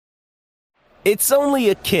It's only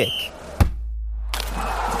a kick,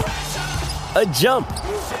 a jump,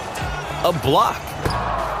 a block.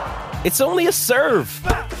 It's only a serve.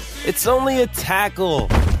 It's only a tackle,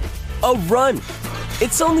 a run.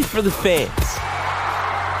 It's only for the fans.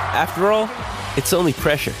 After all, it's only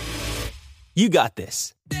pressure. You got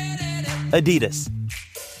this. Adidas.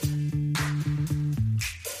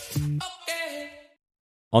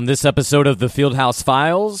 On this episode of the Fieldhouse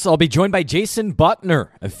Files, I'll be joined by Jason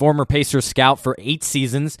Buckner, a former Pacers scout for 8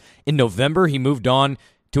 seasons. In November, he moved on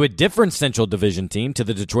to a different Central Division team, to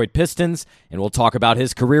the Detroit Pistons, and we'll talk about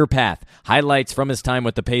his career path, highlights from his time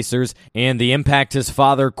with the Pacers, and the impact his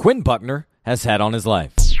father, Quinn Buckner, has had on his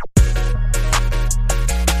life.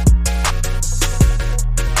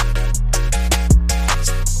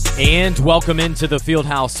 And welcome into the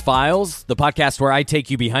Fieldhouse Files, the podcast where I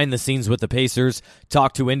take you behind the scenes with the Pacers,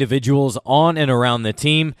 talk to individuals on and around the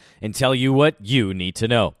team, and tell you what you need to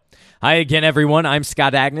know. Hi again, everyone. I'm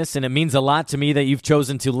Scott Agnes, and it means a lot to me that you've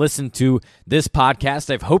chosen to listen to this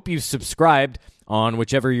podcast. I hope you've subscribed on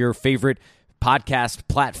whichever your favorite podcast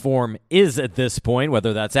platform is at this point,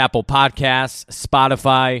 whether that's Apple Podcasts,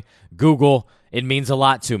 Spotify, Google. It means a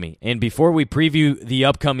lot to me. And before we preview the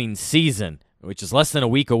upcoming season, which is less than a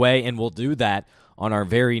week away, and we'll do that on our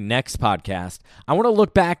very next podcast, I want to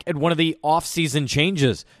look back at one of the off-season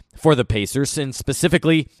changes for the Pacers, and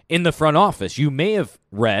specifically in the front office. You may have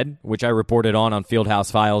read, which I reported on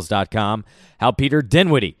fieldhousefiles.com, how Peter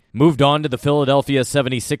Dinwiddie moved on to the Philadelphia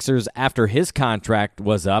 76ers after his contract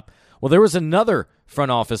was up. Well, there was another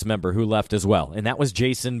front office member who left as well, and that was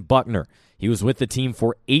Jason Buckner. He was with the team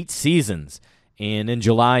for 8 seasons, and in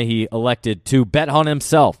July he elected to bet on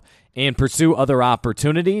himself and pursue other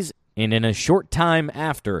opportunities. And in a short time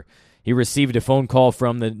after, he received a phone call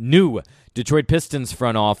from the new Detroit Pistons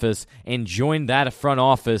front office and joined that front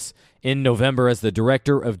office in November as the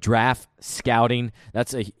director of draft scouting.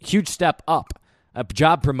 That's a huge step up, a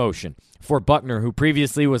job promotion for Buckner, who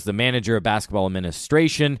previously was the manager of basketball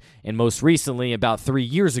administration, and most recently, about 3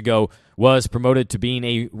 years ago, was promoted to being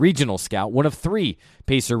a regional scout, one of 3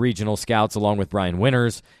 Pacer regional scouts, along with Brian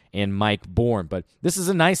Winters and Mike Bourne. But this is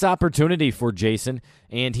a nice opportunity for Jason,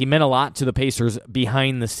 and he meant a lot to the Pacers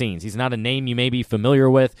behind the scenes. He's not a name you may be familiar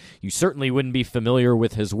with. You certainly wouldn't be familiar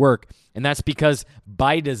with his work, and that's because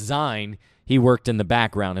by design, he worked in the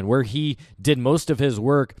background, and where he did most of his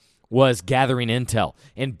work was gathering intel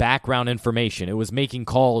and background information. It was making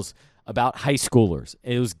calls about high schoolers.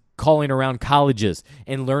 It was calling around colleges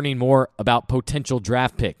and learning more about potential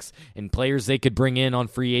draft picks and players they could bring in on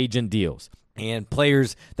free agent deals and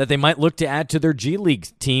players that they might look to add to their G League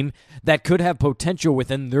team that could have potential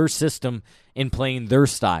within their system in playing their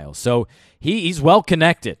style. So he's well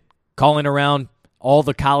connected, calling around all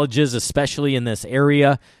the colleges, especially in this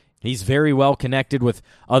area. He's very well connected with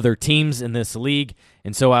other teams in this league,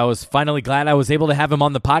 and so I was finally glad I was able to have him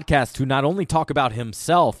on the podcast to not only talk about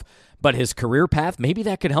himself, but his career path. Maybe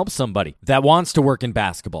that could help somebody that wants to work in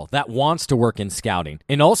basketball, that wants to work in scouting.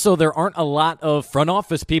 And also, there aren't a lot of front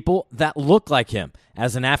office people that look like him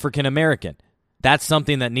as an African American. That's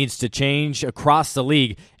something that needs to change across the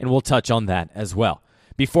league, and we'll touch on that as well.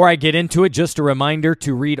 Before I get into it, just a reminder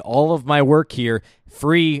to read all of my work here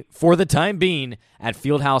free for the time being at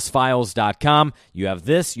fieldhousefiles.com. You have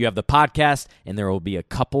this, you have the podcast, and there will be a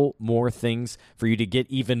couple more things for you to get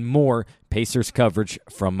even more Pacers coverage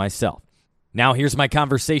from myself. Now here's my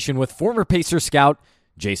conversation with former Pacers scout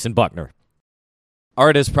Jason Buckner. All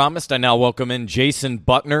right, as promised, I now welcome in Jason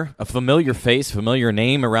Buckner, a familiar face, familiar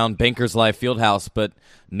name around Bankers Life Fieldhouse, but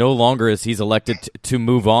no longer as he's elected to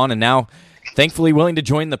move on, and now thankfully willing to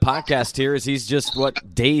join the podcast here as he's just,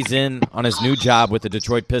 days in on his new job with the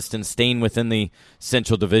Detroit Pistons, staying within the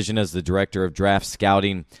Central Division as the director of draft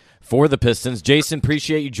scouting for the Pistons. Jason,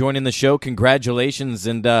 appreciate you joining the show. Congratulations.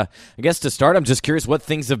 And I guess to start, I'm just curious what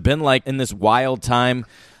things have been like in this wild time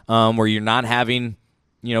where you're not having,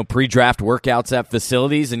 pre-draft workouts at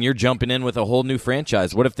facilities and you're jumping in with a whole new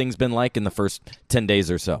franchise. What have things been like in the first 10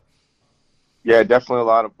 days or so? Yeah, definitely a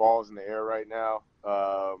lot of balls in the air right now.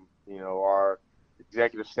 Our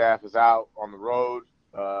executive staff is out on the road,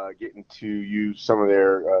 getting to use some of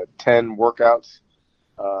their 10 workouts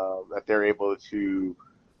that they're able to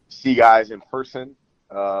see guys in person,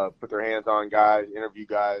 put their hands on guys, interview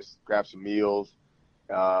guys, grab some meals.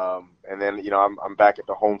 And then, I'm back at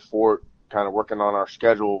the home fort kind of working on our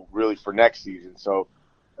schedule really for next season. So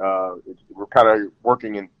we're kind of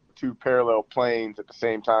working in 2 parallel planes at the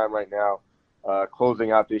same time right now,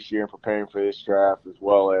 closing out this year and preparing for this draft, as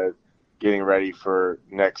well as getting ready for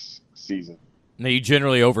next season. Now, you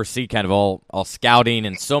generally oversee kind of all scouting,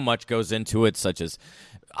 and so much goes into it, such as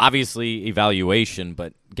obviously evaluation,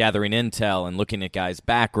 but gathering intel and looking at guys'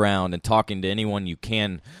 background and talking to anyone you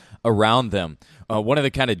can around them. One of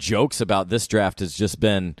the kind of jokes about this draft has just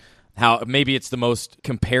been how maybe it's the most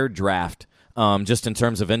compared draft just in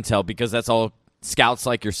terms of intel, because that's all scouts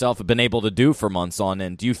like yourself have been able to do for months on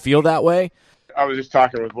end. Do you feel that way? I was just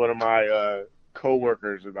talking with one of my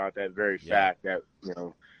coworkers about that very fact that,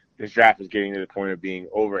 this draft is getting to the point of being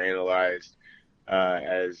overanalyzed,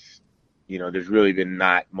 as, there's really been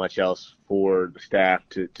not much else for the staff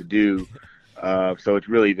to do. So it's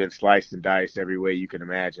really been sliced and diced every way you can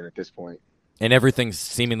imagine at this point. And everything's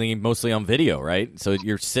seemingly mostly on video, right? So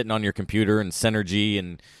you're sitting on your computer and Synergy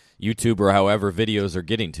and YouTube or however videos are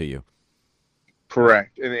getting to you.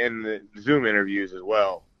 Correct. And the Zoom interviews as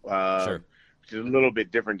well. Sure. Which is a little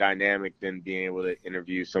bit different dynamic than being able to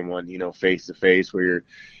interview someone, face to face, where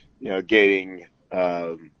you're, getting,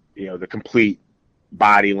 the complete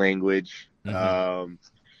body language. Mm-hmm.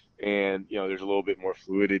 And, there's a little bit more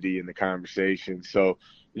fluidity in the conversation. So,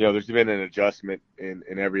 there's been an adjustment in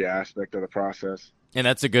every aspect of the process. And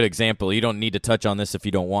that's a good example. You don't need to touch on this if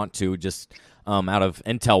you don't want to, just out of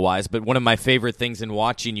intel-wise. But one of my favorite things in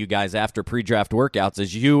watching you guys after pre-draft workouts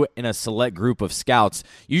is you and a select group of scouts,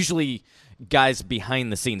 usually guys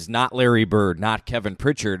behind the scenes, not Larry Bird, not Kevin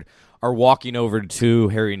Pritchard, are walking over to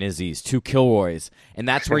Harry Nizzi's, to Kilroy's. And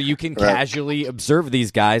that's where you can casually observe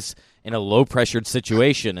these guys in a low-pressured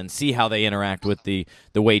situation and see how they interact with the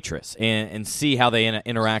waitress and see how they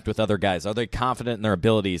interact with other guys. Are they confident in their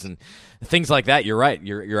abilities? And things like that, you're right.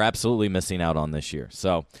 You're absolutely missing out on this year.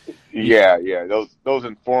 So, Yeah. Those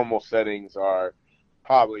informal settings are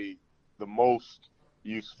probably the most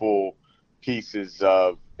useful pieces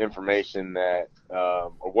of information that,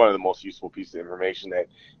 or one of the most useful pieces of information that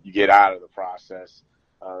you get out of the process,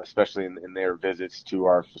 especially in their visits to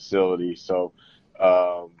our facility. So,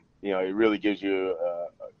 it really gives you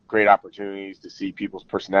great opportunities to see people's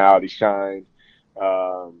personality shine,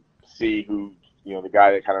 see who, the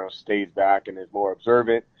guy that kind of stays back and is more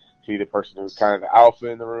observant, see the person who's kind of the alpha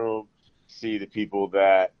in the room, see the people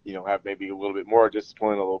that, have maybe a little bit more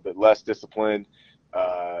discipline, a little bit less discipline,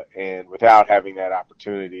 and without having that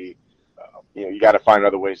opportunity, you got to find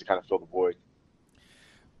other ways to kind of fill the void.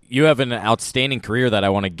 You have an outstanding career that I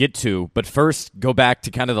want to get to, but first, go back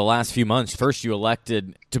to kind of the last few months. First, you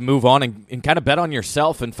elected to move on and kind of bet on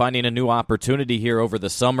yourself and finding a new opportunity here over the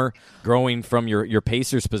summer, growing from your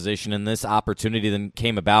Pacers position, and this opportunity then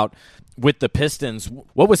came about with the Pistons.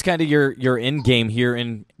 What was kind of your end game here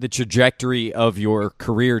in the trajectory of your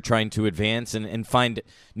career, trying to advance and find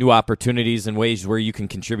new opportunities and ways where you can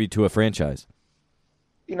contribute to a franchise?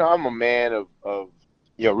 I'm a man of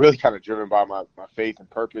really kind of driven by my faith and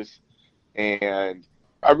purpose. And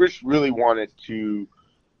I just really wanted to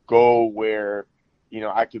go where,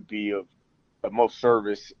 I could be of most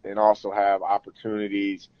service and also have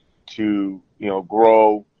opportunities to,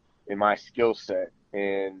 grow in my skill set.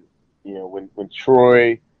 And, when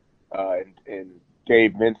Troy and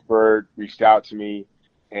Dave Mintzberg reached out to me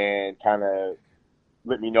and kind of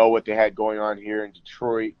let me know what they had going on here in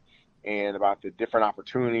Detroit and about the different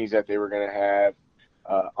opportunities that they were going to have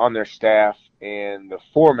on their staff and the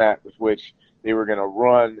format with which they were going to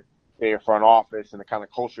run their front office and the kind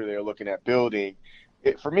of culture they were looking at building,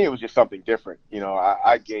 for me, it was just something different.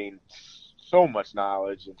 I gained so much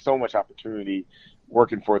knowledge and so much opportunity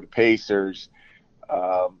working for the Pacers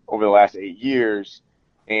over the last 8 years.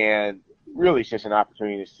 And really, it's just an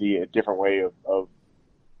opportunity to see a different way of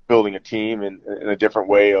building a team and a different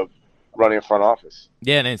way of running a front office.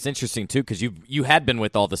 Yeah, and it's interesting, too, because you had been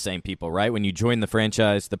with all the same people, right? When you joined the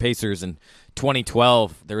franchise, the Pacers in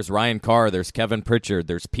 2012, there's Ryan Carr, there's Kevin Pritchard,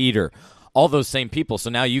 there's Peter, all those same people. So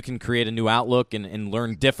now you can create a new outlook and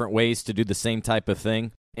learn different ways to do the same type of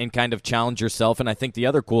thing and kind of challenge yourself. And I think the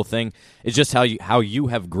other cool thing is just how you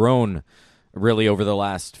have grown really over the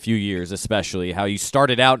last few years, especially how you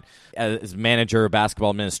started out as manager of basketball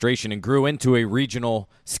administration and grew into a regional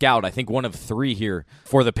scout, I think one of 3 here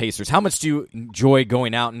for the Pacers. How much do you enjoy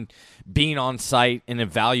going out and being on site and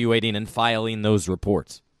evaluating and filing those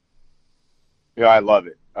reports? Yeah, I love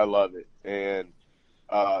it. And,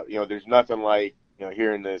 there's nothing like,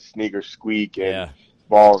 hearing the sneaker squeak and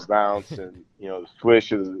balls bounce and, the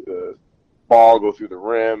swish of the ball go through the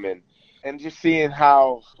rim and just seeing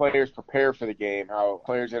how players prepare for the game, how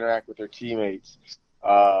players interact with their teammates,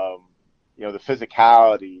 the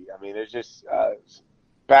physicality. I mean, there's just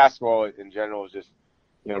basketball in general is just,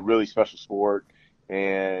 really special sport.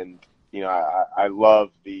 And, I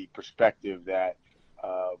love the perspective that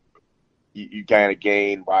you kind of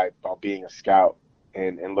gain by being a scout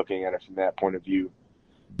and looking at it from that point of view.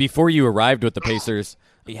 Before you arrived with the Pacers,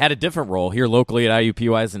 You had a different role here locally at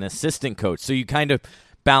IUPUI as an assistant coach. So you kind of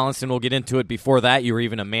balanced, and we'll get into it. Before that, you were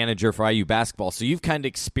even a manager for IU basketball. So you've kind of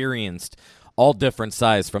experienced all different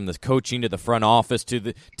sides, from the coaching to the front office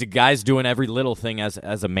to guys doing every little thing as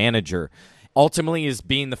a manager. Ultimately, is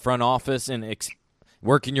being the front office and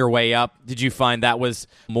working your way up. Did you find that was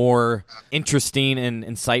more interesting and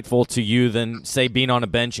insightful to you than, say, being on a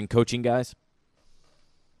bench and coaching guys?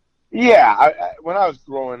 Yeah, when I was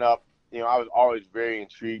growing up, I was always very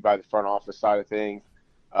intrigued by the front office side of things.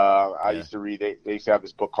 I used to read, they used to have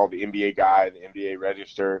this book called The NBA Guide, the NBA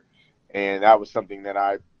Register, and that was something that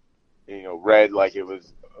I, read like it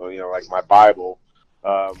was, like my Bible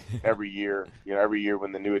every year. Every year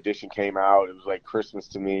when the new edition came out, it was like Christmas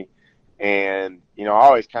to me. And, I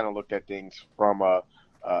always kind of looked at things from a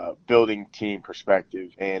building team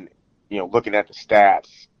perspective and, looking at the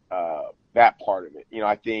stats, that part of it.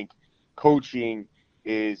 I think coaching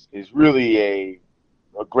is really a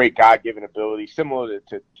great God-given ability, similar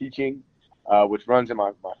to teaching, which runs in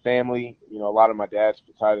my family. A lot of my dad's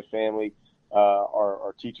side of the family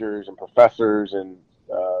are teachers and professors and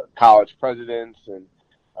college presidents and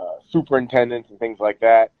superintendents and things like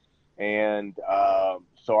that. And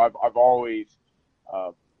so I've always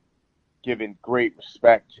given great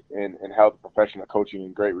respect and held the profession of coaching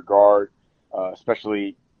in great regard,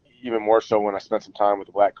 especially even more so when I spent some time with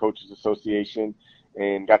the Black Coaches Association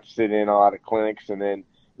and got to sit in on a lot of clinics, and then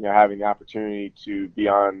having the opportunity to be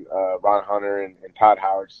on Ron Hunter and Todd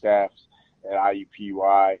Howard's staffs at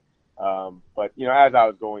IUPUI. But as I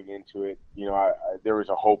was going into it, there was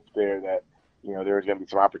a hope there that there was going to be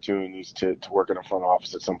some opportunities to work in the front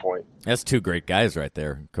office at some point. That's two great guys right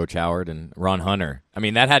there, Coach Howard and Ron Hunter. I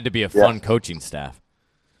mean, that had to be a fun coaching staff.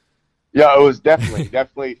 Yeah, it was definitely.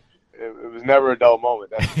 It was never a dull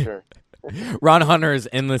moment, that's for sure. Ron Hunter is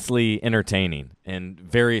endlessly entertaining and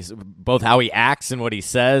both how he acts and what he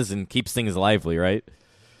says, and keeps things lively, right?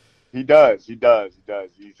 He does. He's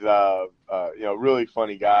really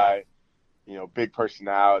funny guy, big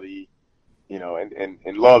personality,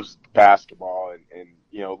 and loves basketball and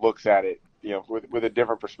looks at it, with a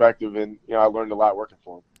different perspective. And, I learned a lot working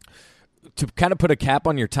for him. To kind of put a cap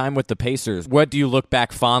on your time with the Pacers, what do you look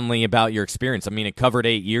back fondly about your experience? I mean, it covered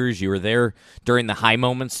 8 years. You were there during the high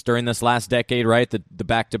moments during this last decade, right? The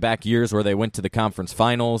back-to-back years where they went to the conference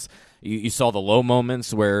finals. You saw the low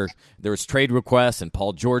moments where there was trade requests and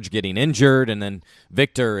Paul George getting injured, and then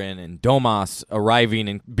Victor and Domas arriving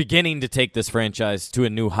and beginning to take this franchise to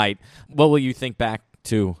a new height. What will you think back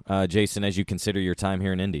to, Jason, as you consider your time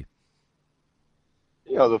here in Indy?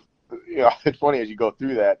 It's funny as you go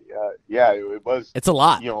through that. It was. It's a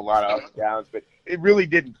lot. A lot of ups and downs, but it really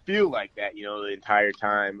didn't feel like that. The entire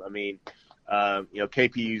time. I mean,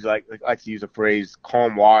 KP likes to use a phrase,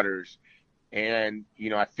 "calm waters," and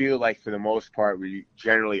I feel like for the most part we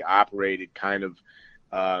generally operated kind of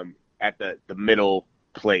at the middle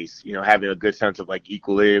place. Having a good sense of like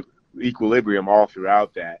equilibrium all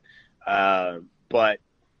throughout that. But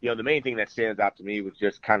the main thing that stands out to me was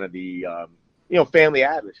just kind of the family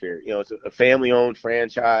atmosphere. It's a family-owned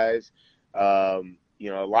franchise. A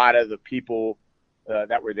lot of the people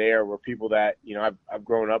that were there were people that, I've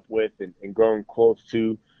grown up with and grown close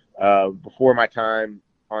to before my time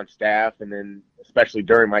on staff, and then especially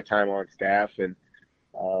during my time on staff. And,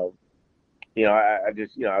 I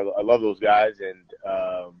just, I love those guys, and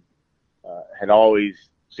had always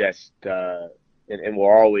just and will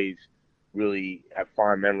always really have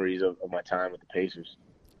fond memories of my time with the Pacers.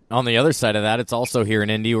 On the other side of that, it's also here in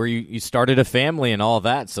Indy where you started a family and all of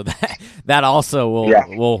that. So that also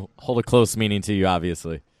will hold a close meaning to you,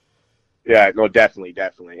 obviously. Yeah, no, definitely.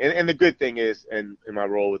 And the good thing is, and in my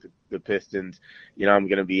role with the Pistons, I'm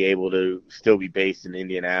going to be able to still be based in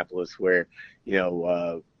Indianapolis, where,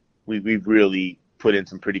 we've really put in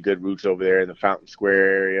some pretty good roots over there in the Fountain Square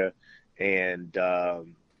area, and,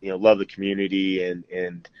 love the community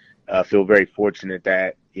and feel very fortunate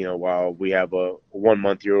that, while we have a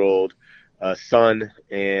 1-month-old son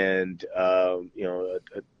and,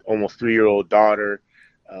 almost 3-year-old daughter,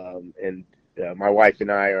 and my wife and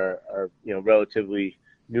I are relatively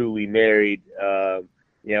newly married,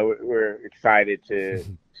 we're excited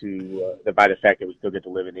by the fact that we still get to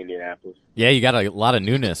live in Indianapolis. Yeah, you got a lot of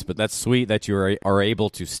newness, but that's sweet that you are able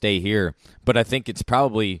to stay here. But I think it's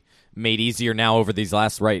probably made easier now over these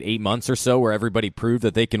last 8 months or so, where everybody proved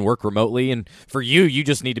that they can work remotely. And for you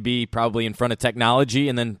just need to be probably in front of technology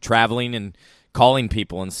and then traveling and calling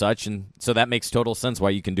people and such. And so that makes total sense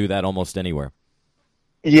why you can do that almost anywhere.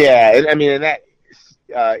 Yeah, I mean, and that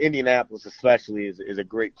Indianapolis especially is a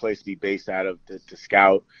great place to be based out of to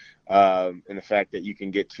scout. and the fact that you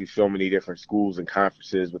can get to so many different schools and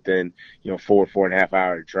conferences within 4.5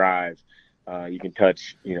 hour drive. You can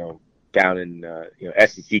touch down in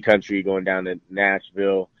SEC country, going down to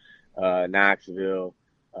Nashville, Knoxville.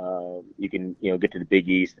 You can get to the Big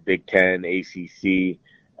East, the Big Ten, ACC.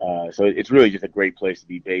 So it's really just a great place to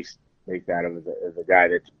be based out of as a guy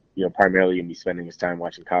that's primarily going to be spending his time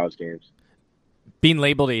watching college games. Being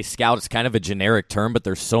labeled a scout is kind of a generic term, but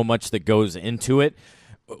there's so much that goes into it.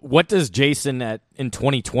 What does Jason in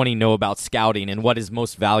 2020 know about scouting, and what is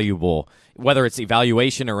most valuable, whether it's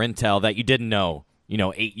evaluation or intel that you didn't know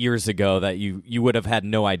 8 years ago that you would have had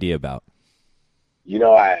no idea about?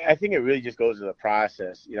 I think it really just goes to the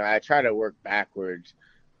process. I try to work backwards.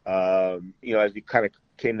 As we kind of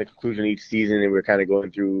came to the conclusion each season, and we were kind of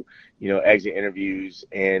going through, exit interviews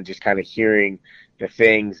and just kind of hearing the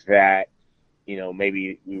things that,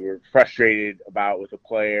 maybe we were frustrated about with a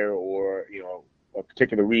player, or, a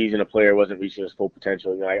particular reason a player wasn't reaching his full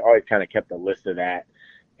potential. I always kind of kept a list of that.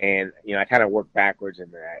 And, I kind of worked backwards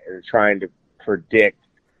in that, or trying to predict,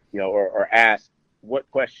 or ask what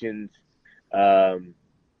questions can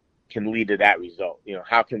lead to that result.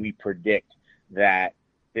 How can we predict that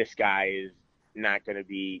this guy is not going to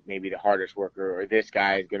be maybe the hardest worker, or this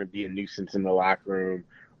guy is going to be a nuisance in the locker room,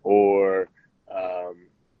 or,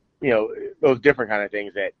 those different kind of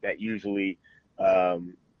things that usually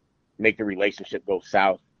make the relationship go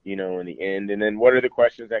south, in the end. And then what are the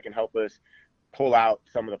questions that can help us pull out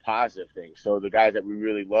some of the positive things? So the guys that we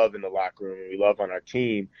really love in the locker room and we love on our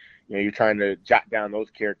team, you're trying to jot down those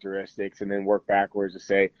characteristics and then work backwards to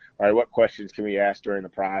say, all right, what questions can we ask during the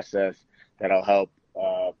process that'll help,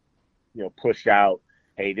 push out,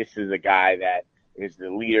 hey, this is a guy that is the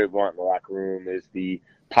leader we want in the locker room, is the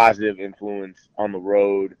positive influence on the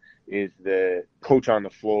road, is the coach on the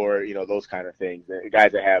floor, those kind of things. The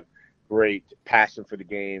guys that have great passion for the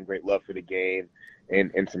game, great love for the game,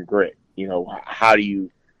 and some grit. How do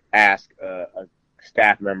you ask a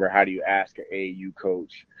staff member, how do you ask an AAU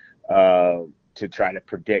coach to try to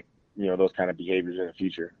predict, those kind of behaviors in the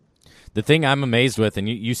future? The thing I'm amazed with, and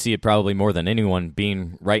you see it probably more than anyone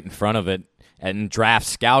being right in front of it and draft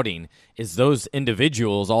scouting, is those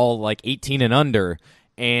individuals all like 18 and under,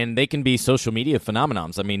 and they can be social media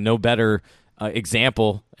phenomenons. I mean, no better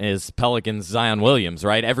example is Pelicans' Zion Williams,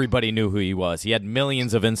 right? Everybody knew who he was. He had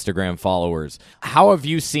millions of Instagram followers. How have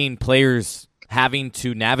you seen players having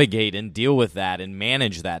to navigate and deal with that and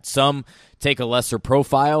manage that? Some take a lesser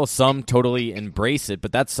profile, some totally embrace it,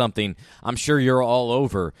 but that's something I'm sure you're all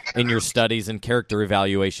over in your studies and character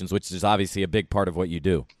evaluations, which is obviously a big part of what you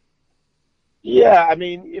do. Yeah, I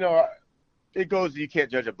mean, it goes, you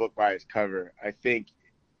can't judge a book by its cover. I think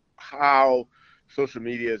how social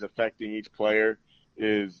media is affecting each player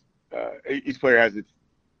is each player has its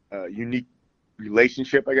unique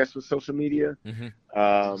relationship, I guess, with social media.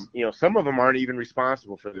 Mm-hmm. Some of them aren't even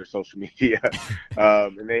responsible for their social media,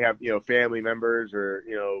 and they have family members or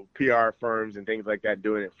PR firms and things like that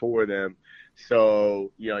doing it for them.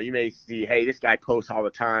 So you may see, hey, this guy posts all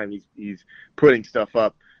the time. He's putting stuff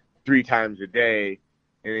up 3 times a day,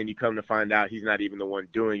 and then you come to find out he's not even the one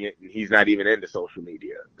doing it, and he's not even into social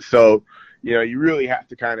media. So you really have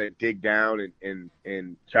to kind of dig down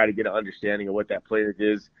and try to get an understanding of what that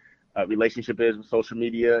player's relationship is with social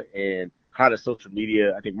media, and how does social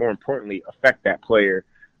media, I think more importantly, affect that player.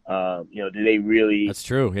 Do they really That's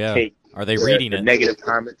true, yeah. Are they reading reading it? Negative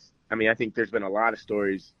comments? I mean, I think there's been a lot of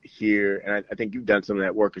stories here, and I think you've done some of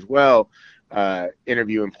that work as well,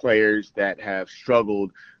 interviewing players that have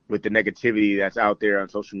struggled with the negativity that's out there on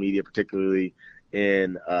social media, particularly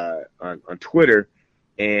on Twitter.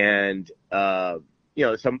 And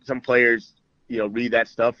some players read that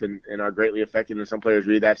stuff and are greatly affected, and some players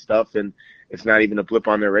read that stuff and it's not even a blip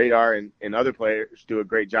on their radar, and other players do a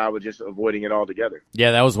great job of just avoiding it altogether.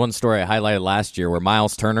 Yeah, that was one story I highlighted last year where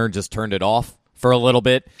Miles Turner just turned it off for a little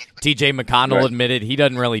bit. TJ McConnell admitted he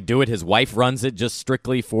doesn't really do it. His wife runs it just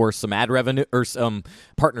strictly for some ad revenue, or some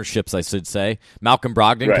partnerships, I should say. Malcolm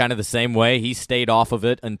Brogdon, kind of the same way. He stayed off of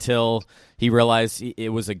it until he realized it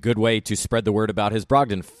was a good way to spread the word about his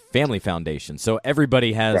Brogdon Family Foundation. So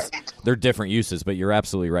everybody has their different uses, but you're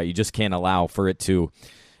absolutely right. You just can't allow for it to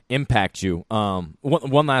impact you.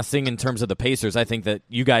 One last thing in terms of the Pacers, I think that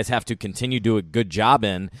you guys have to continue to do a good job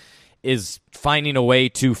in is finding a way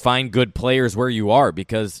to find good players where you are,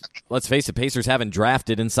 because let's face it, Pacers haven't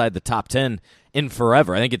drafted inside the top 10 in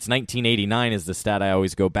forever. I think it's 1989 is the stat I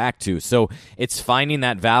always go back to. So it's finding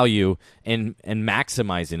that value and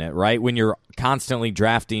maximizing it, right? When you're constantly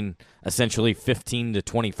drafting essentially 15 to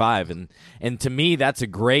 25. And to me, that's a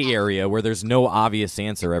gray area where there's no obvious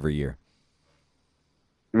answer every year.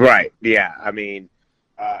 Right. Yeah. I mean,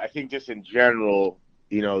 I think just in general,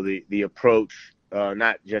 the approach,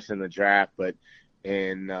 not just in the draft, but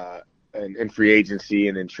in free agency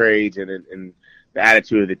and in trades and the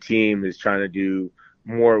attitude of the team is trying to do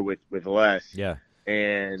more with less. Yeah.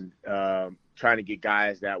 And trying to get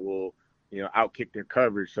guys that will, outkick their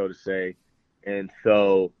coverage, so to say. And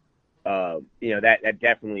so, that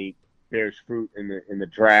definitely bears fruit in the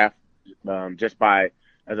draft, just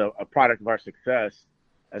as a product of our success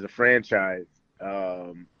as a franchise.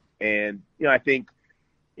 And I think,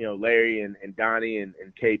 Larry and Donnie and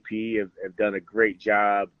KP have done a great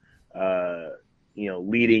job,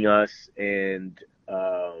 leading us and,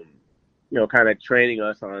 kind of training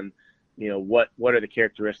us on, what are the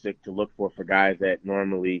characteristics to look for guys that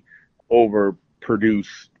normally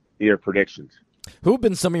overproduce their predictions. Who have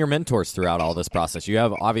been some of your mentors throughout all this process? You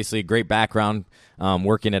have obviously a great background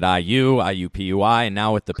working at IUPUI, and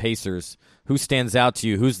now with the Pacers. Who stands out to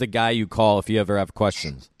you? Who's the guy you call if you ever have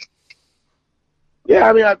questions? Yeah,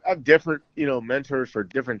 I mean, I've different, mentors for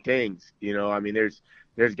different things.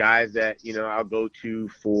 There's guys that, I'll go to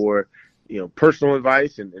for, personal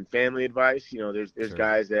advice and family advice. There's Sure.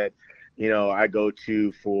 guys that, I go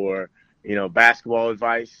to for, basketball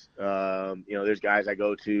advice. There's guys I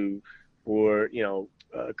go to for,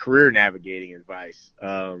 career navigating advice.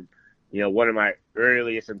 One of my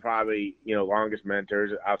earliest and probably, longest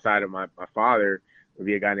mentors outside of my father would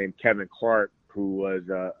be a guy named Kevin Clark, who was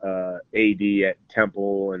AD at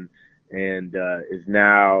Temple and is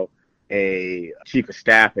now a chief of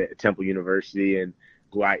staff at Temple University, and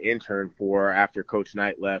who I interned for after Coach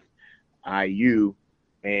Knight left IU.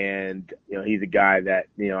 And, he's a guy that,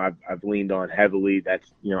 I've leaned on heavily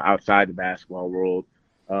that's, outside the basketball world.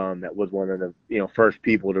 That was one of the, first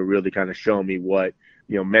people to really kind of show me what,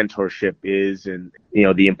 mentorship is and,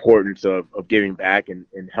 the importance of giving back and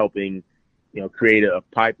helping, create a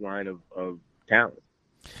pipeline of talent.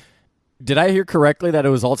 Did I hear correctly that it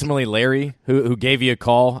was ultimately Larry who gave you a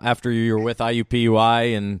call after you were with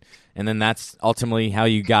IUPUI, and then that's ultimately how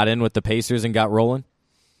you got in with the Pacers and got rolling?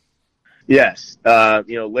 Yes.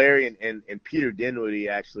 Larry and Peter Dinwiddie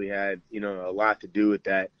actually had, a lot to do with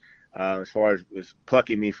that, as far as was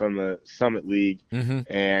plucking me from the Summit League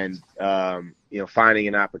and, finding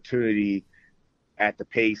an opportunity at the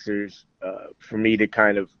Pacers for me to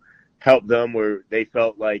kind of help them where they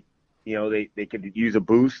felt like, they could use a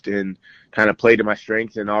boost and kind of play to my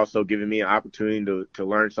strengths, and also giving me an opportunity to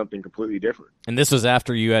learn something completely different. And this was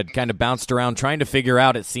after you had kind of bounced around trying to figure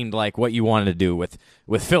out, it seemed like, what you wanted to do with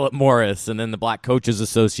Philip Morris and then the Black Coaches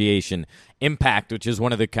Association, Impact, which is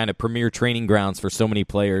one of the kind of premier training grounds for so many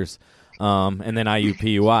players, and then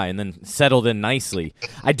IUPUI, and then settled in nicely.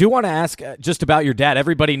 I do want to ask just about your dad.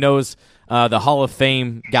 Everybody knows the Hall of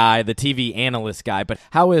Fame guy, the TV analyst guy, but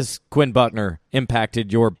how has Quinn Buckner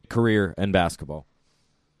impacted your career in basketball?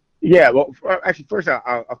 Yeah, well, actually, first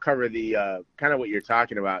I'll cover the kind of what you're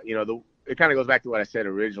talking about. It kind of goes back to what I said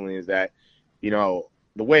originally, is that, the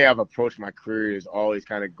way I've approached my career is always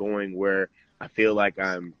kind of going where I feel like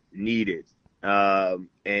I'm needed,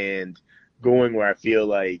 and going where I feel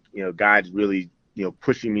like, God's really,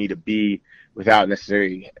 pushing me to be without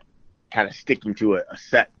necessarily kind of sticking to a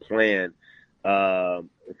set plan,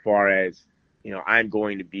 as far as, I'm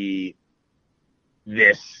going to be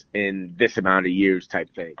this in this amount of years type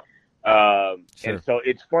thing. Sure. And so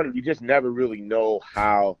it's funny, you just never really know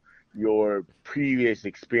how your previous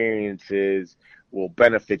experiences will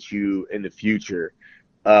benefit you in the future.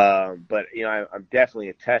 But, I'm definitely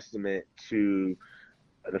a testament to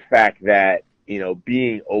the fact that,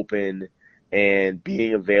 being open and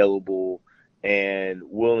being available and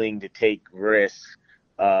willing to take risks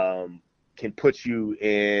can put you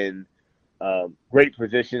in great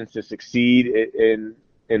positions to succeed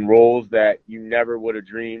in roles that you never would have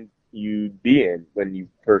dreamed you'd be in when you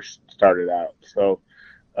first started out. So,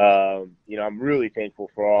 I'm really thankful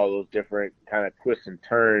for all those different kind of twists and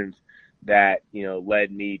turns that,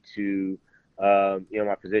 led me to,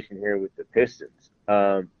 my position here with the Pistons.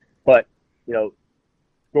 But,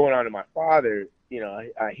 going on to my father, he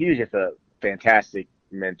was just a fantastic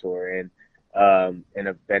mentor and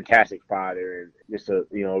a fantastic father, and just a,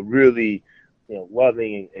 really,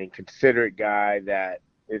 loving and considerate guy that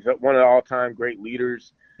is one of the all-time great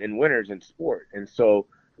leaders and winners in sport. And so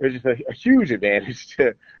there's just a huge advantage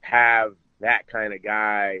to have that kind of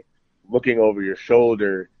guy looking over your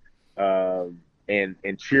shoulder,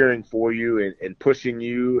 and cheering for you and pushing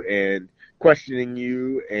you and questioning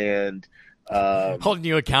you and holding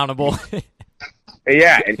you accountable.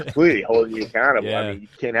 Yeah, and completely holding you accountable. Yeah. I mean, you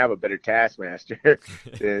can't have a better taskmaster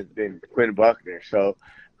than Quinn Buckner. So,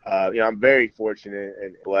 I'm very fortunate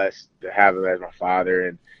and blessed to have him as my father.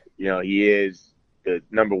 And, he is, the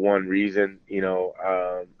number one reason,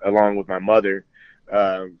 along with my mother,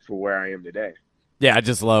 for where I am today. Yeah, I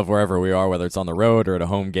just love wherever we are, whether it's on the road or at a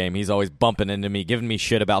home game. He's always bumping into me, giving me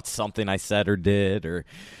shit about something I said or did, or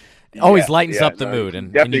always lightens up the mood,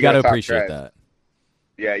 and you got to appreciate that.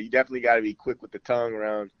 Yeah, you definitely got to be quick with the tongue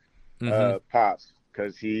around Pops,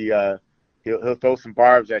 because he'll throw some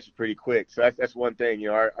barbs at you pretty quick. So that's one thing.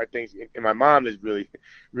 Our things, and my mom is really,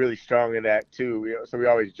 really strong in that too. So we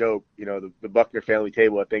always joke, the Buckner family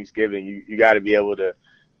table at Thanksgiving, you got to be able to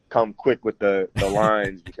come quick with the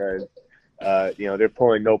lines because they're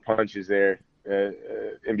pulling no punches there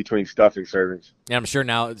in between stuffing servings. And I'm sure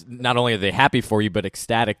now not only are they happy for you, but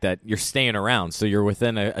ecstatic that you're staying around. So you're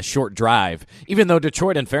within a short drive, even though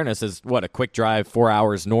Detroit, in fairness, is a quick drive, 4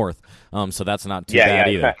 hours north. So that's not too bad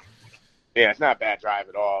either. Yeah, it's not a bad drive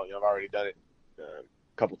at all. I've already done it a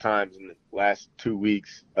couple times in the last 2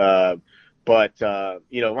 weeks. But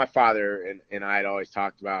my father and I had always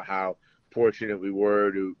talked about how fortunate we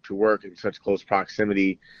were to work in such close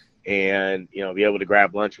proximity and, be able to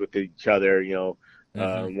grab lunch with each other,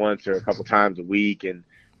 once or a couple times a week and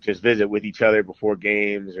just visit with each other before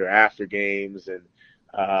games or after games. And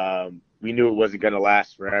we knew it wasn't going to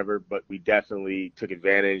last forever, but we definitely took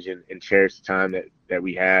advantage and cherished the time that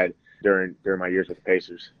we had during my years with the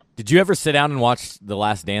Pacers. Did you ever sit down and watch the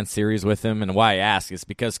Last Dance series with him? And why I ask is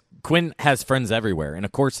because Quinn has friends everywhere. And,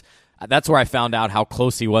 of course, that's where I found out how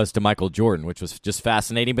close he was to Michael Jordan, which was just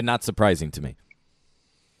fascinating but not surprising to me.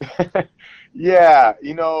 Yeah,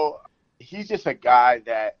 he's just a guy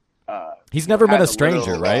that he's never met a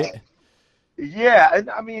stranger, right? Yeah, and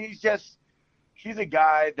I mean he's a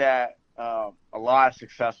guy that a lot of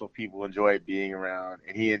successful people enjoy being around,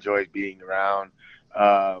 and he enjoys being around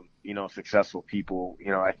successful people.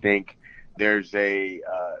 I think there's a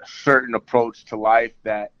certain approach to life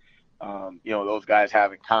that those guys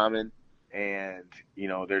have in common, and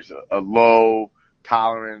there's a low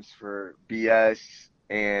tolerance for BS.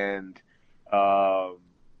 And those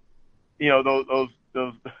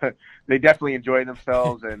they definitely enjoy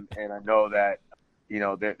themselves, and I know that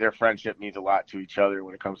their friendship means a lot to each other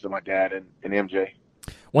when it comes to my dad and MJ.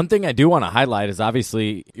 One thing I do want to highlight is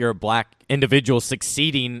obviously you're a black individual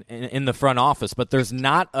succeeding in the front office, but there's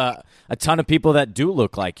not a ton of people that do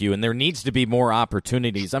look like you, and there needs to be more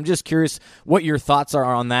opportunities. I'm just curious what your thoughts are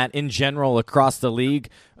on that in general across the league.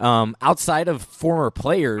 Outside of former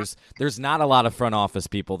players, there's not a lot of front office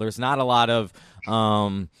people. There's not a lot of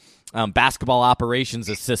basketball operations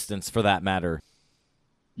assistants, for that matter.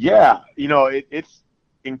 Yeah, it's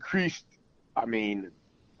increased. I mean,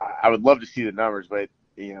 I would love to see the numbers, but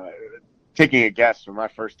taking a guess from my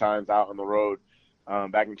first times out on the road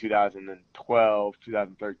back in 2012,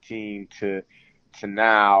 2013 to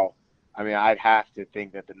now, I mean, I'd have to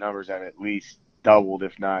think that the numbers have at least doubled,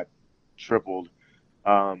 if not tripled,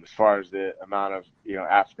 as far as the amount of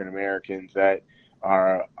African Americans that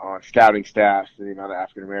are on scouting staffs, and the amount of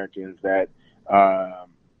African Americans that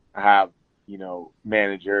have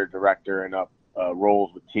manager, director, and up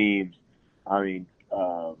roles with teams. I mean,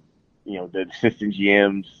 the assistant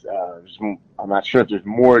GMs. I'm not sure if there's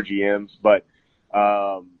more GMs, but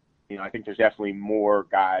I think there's definitely more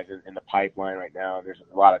guys in the pipeline right now. There's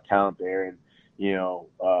a lot of talent there, and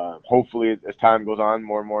hopefully as time goes on,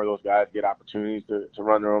 more and more of those guys get opportunities to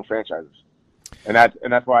run their own franchises. And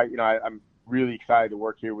that's why I'm really excited to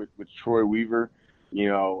work here with Troy Weaver. In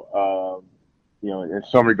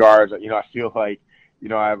some regards, I feel like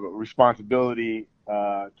I have a responsibility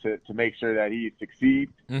to make sure that he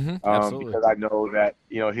succeeds, because I know that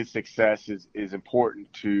his success is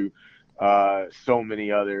important to so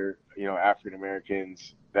many other African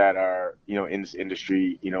Americans that are in this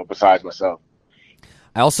industry besides myself.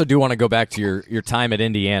 I also do want to go back to your time at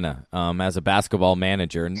Indiana as a basketball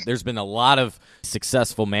manager, and there's been a lot of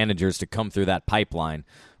successful managers to come through that pipeline.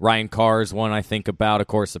 Ryan Carr is one I think about, of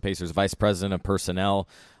course, the Pacers vice president of personnel.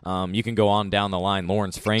 You can go on down the line,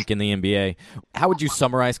 Lawrence Frank in the NBA. How would you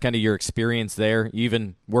summarize kind of your experience there? You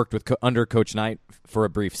even worked with under Coach Knight for a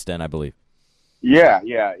brief stint, I believe. Yeah.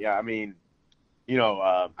 I mean,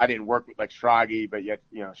 I didn't work with like Schrage, but yet,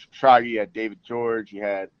 Schrage, you had David George, you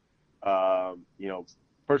had,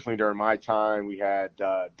 personally during my time, we had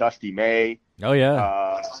Dusty May. Oh,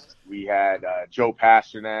 yeah. We had Joe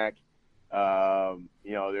Pasternak.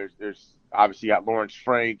 There's obviously got Lawrence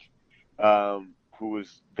Frank, who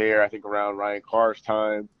was there, I think, around Ryan Carr's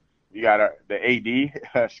time. You got the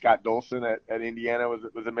AD, Scott Dolson at Indiana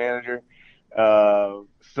was a manager. So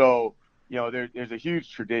there's a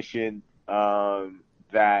huge tradition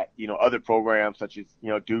that other programs such as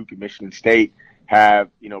Duke and Michigan State have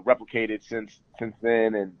replicated since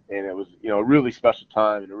then, and it was a really special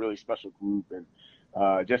time and a really special group, and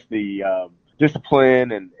Just the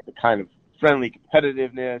discipline and the kind of friendly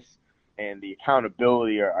competitiveness and the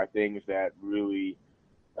accountability are things that really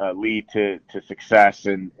lead to success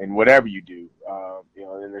in whatever you do.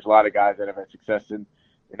 And there's a lot of guys that have had success in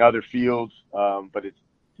other fields, but it's,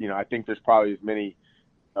 I think there's probably as many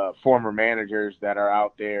former managers that are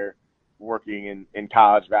out there working in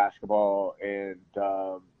college basketball and,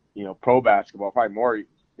 pro basketball, probably more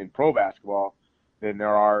in pro basketball than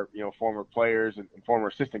there are, former players and former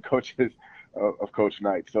assistant coaches of Coach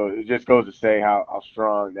Knight. So it just goes to say how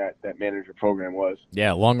strong that manager program was.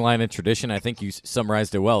 Yeah, long line of tradition. I think you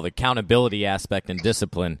summarized it well. The accountability aspect and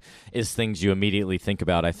discipline is things you immediately think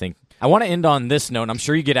about, I think. I want to end on this note. I'm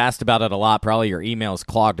sure you get asked about it a lot. Probably your email's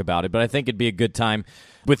clogged about it, but I think it'd be a good time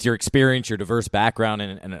with your experience, your diverse background,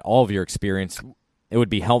 and all of your experience. It would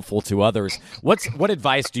be helpful to others. What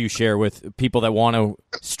advice do you share with people that want to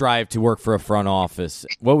strive to work for a front office?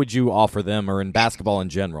 What would you offer them, or in basketball in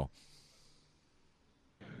general?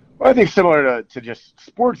 Well, I think similar to just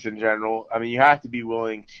sports in general. I mean, you have to be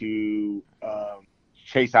willing to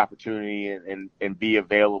chase opportunity and be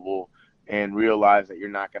available and realize that you're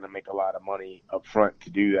not going to make a lot of money up front to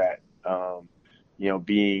do that.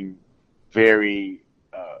 Being very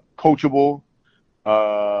coachable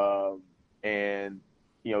and,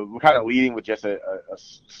 we're kind of leading with just a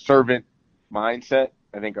servant mindset,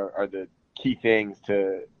 I think are the key things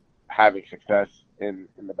to having success in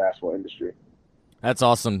the basketball industry. That's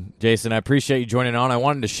awesome, Jason. I appreciate you joining on. I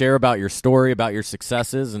wanted to share about your story, about your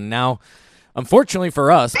successes, and now, unfortunately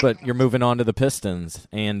for us, but you're moving on to the Pistons,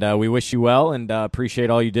 and we wish you well and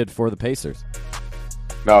appreciate all you did for the Pacers.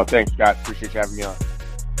 No, thanks, Scott. Appreciate you having me on.